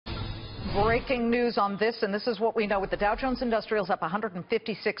Breaking news on this, and this is what we know. With the Dow Jones Industrials up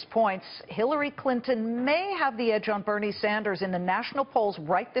 156 points, Hillary Clinton may have the edge on Bernie Sanders in the national polls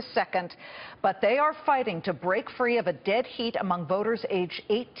right this second, but they are fighting to break free of a dead heat among voters aged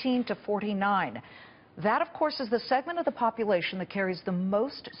 18 to 49. That, of course, is the segment of the population that carries the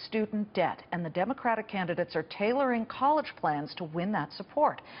most student debt, and the Democratic candidates are tailoring college plans to win that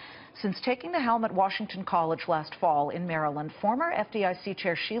support. Since taking the helm at Washington College last fall in Maryland, former FDIC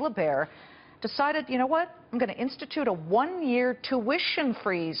Chair Sheila Bair decided, you know what, I'm going to institute a one-year tuition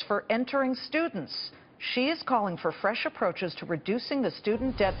freeze for entering students. She is calling for fresh approaches to reducing the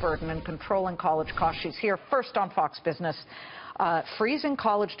student debt burden and controlling college costs. She's here first on Fox Business. Freezing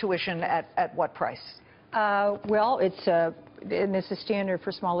college tuition at what price? Well, and this is standard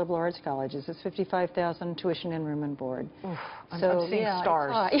for small liberal arts colleges. It's $55,000 tuition and room and board. Oof, I'm seeing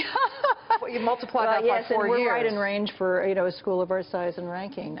stars. Well, you multiply that by 4 years. We're right in range for a school of our size and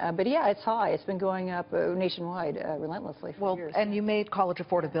ranking. But yeah, it's high. It's been going up nationwide relentlessly for years. And you made college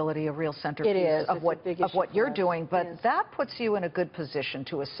affordability a real centerpiece of what you're doing. But that puts you in a good position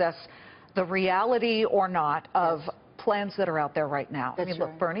to assess the reality or not of plans that are out there right now. That's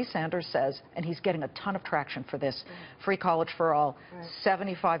look, Bernie Sanders says, and he's getting a ton of traction for this, free college for all,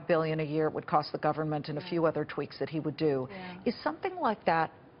 $75 billion a year it would cost the government, and a few other tweaks that he would do. Is something like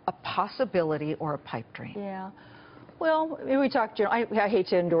that a possibility or a pipe dream? Yeah. Well, maybe we talk, I hate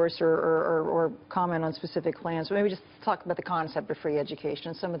to endorse or comment on specific plans, but maybe just talk about the concept of free education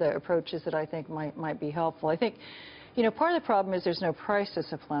and some of the approaches that I think might be helpful. I think, part of the problem is there's no price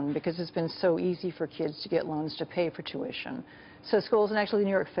discipline because it's been so easy for kids to get loans to pay for tuition. So schools, and actually the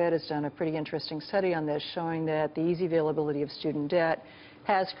New York Fed has done a pretty interesting study on this, showing that the easy availability of student debt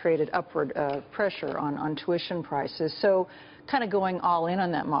has created upward pressure on tuition prices. So kind of going all in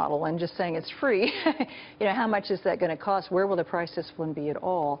on that model and just saying it's free, how much is that going to cost? Where will the price discipline be at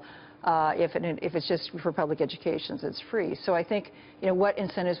all? If it's just for public educations, it's free. So I think, what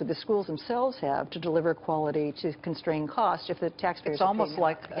incentives would the schools themselves have to deliver quality to constrain cost if the taxpayers It's almost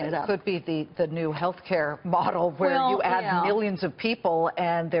like it could be the new healthcare model where you add millions of people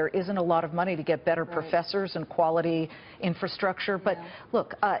and there isn't a lot of money to get better professors and quality infrastructure. But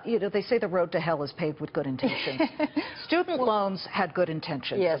look, they say the road to hell is paved with good intentions. Student loans had good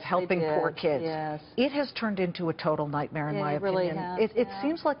intentions of helping poor kids. It has turned into a total nightmare in my opinion. It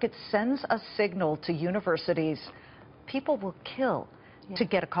seems like it sends a signal to universities, people will kill to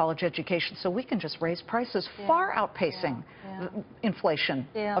get a college education, so we can just raise prices far outpacing inflation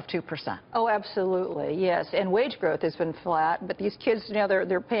of 2%. Oh, absolutely, yes. And wage growth has been flat, but these kids,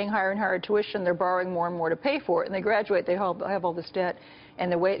 they're paying higher and higher tuition, they're borrowing more and more to pay for it, and they graduate, they have all this debt, and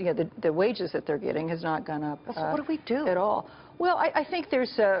the wages that they're getting has not gone up so what do we do? At all. Well, I think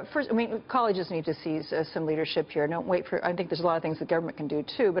there's, colleges need to seize some leadership here. Don't wait for, I think there's a lot of things the government can do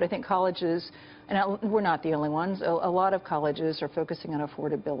too, but I think colleges, and we're not the only ones, a lot of colleges are focusing on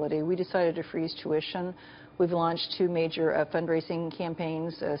affordability. We decided to freeze tuition. We've launched 2 major fundraising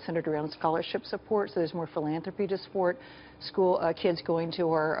campaigns centered around scholarship support, so there's more philanthropy to support kids going to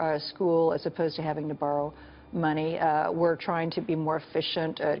our school as opposed to having to borrow money. We're trying to be more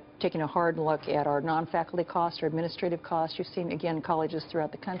efficient, taking a hard look at our non-faculty costs, our administrative costs. You've seen, again, colleges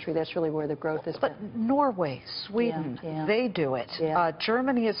throughout the country. That's really where the growth has been. But Norway, Sweden, they do it.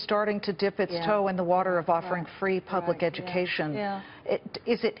 Germany is starting to dip its toe in the water of offering free public education.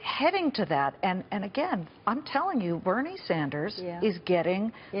 Is it heading to that? And again, I'm telling you, Bernie Sanders is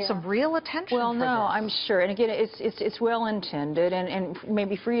getting some real attention for this. I'm sure. And again, it's well intended, and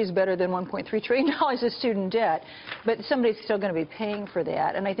maybe free is better than $1.3 trillion of student debt, but somebody's still going to be paying for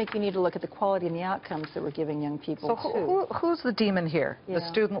that. And I think you need to look at the quality and the outcomes that we're giving young people too. Who's the demon here? The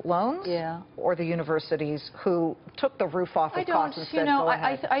student loans or the universities who took the roof off of costs and said, go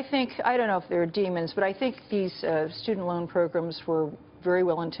ahead? I don't know if they're demons, but I think these student loan programs were very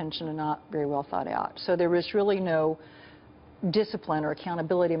well intentioned and not very well thought out. So there was really no discipline or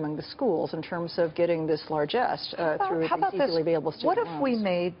accountability among the schools in terms of getting this largesse through these easily available student loans. What if we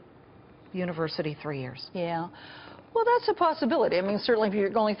made university 3 years? Well, that's a possibility. Certainly if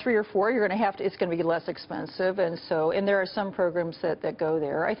you're only 3 or 4, you're going to have to, it's going to be less expensive, and there are some programs that go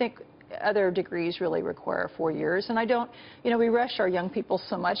there. I think other degrees really require 4 years, and I don't, we rush our young people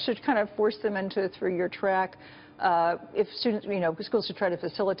so much to kind of force them into a 3-year track. If students, schools should try to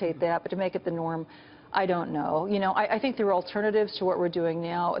facilitate that, but to make it the norm, I don't know. I think there are alternatives to what we're doing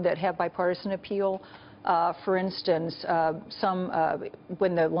now that have bipartisan appeal. For instance,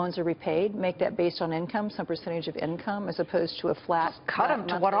 when the loans are repaid, make that based on income, some percentage of income, as opposed to a flat. Cut them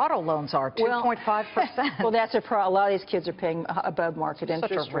to what auto loans are, 2.5%. Well, that's a problem. A lot of these kids are paying above market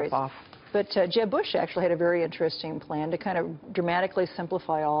interest rates. Such a rip-off. But Jeb Bush actually had a very interesting plan to kind of dramatically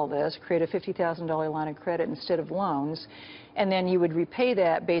simplify all this, create a $50,000 line of credit instead of loans, and then you would repay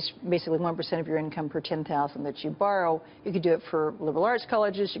that basically 1% of your income per $10,000 that you borrow. You could do it for liberal arts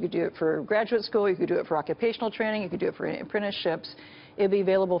colleges, you could do it for graduate school, you could do it for occupational training, you could do it for apprenticeships. It would be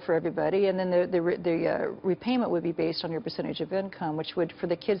available for everybody, and then the repayment would be based on your percentage of income, which would, for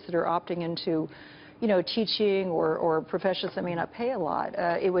the kids that are opting into teaching or professions that may not pay a lot,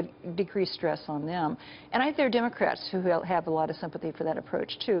 it would decrease stress on them. And I think there are Democrats who have a lot of sympathy for that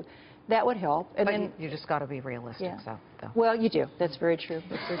approach, too. That would help. And but then, you just got to be realistic, yeah. though. Well, you do. That's very true.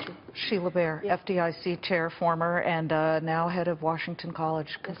 That's very true. Sheila Bair, Yeah. FDIC chair, former, and now head of Washington College.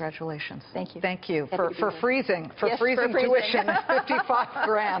 Congratulations. Thank you. Thank you Happy for freezing Yes, for freezing. tuition at 55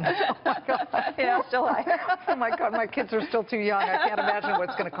 grand. Oh my God. Yeah, still high. Oh my God, my kids are still too young. I can't imagine what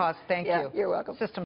it's going to cost. Thank you. You're welcome. System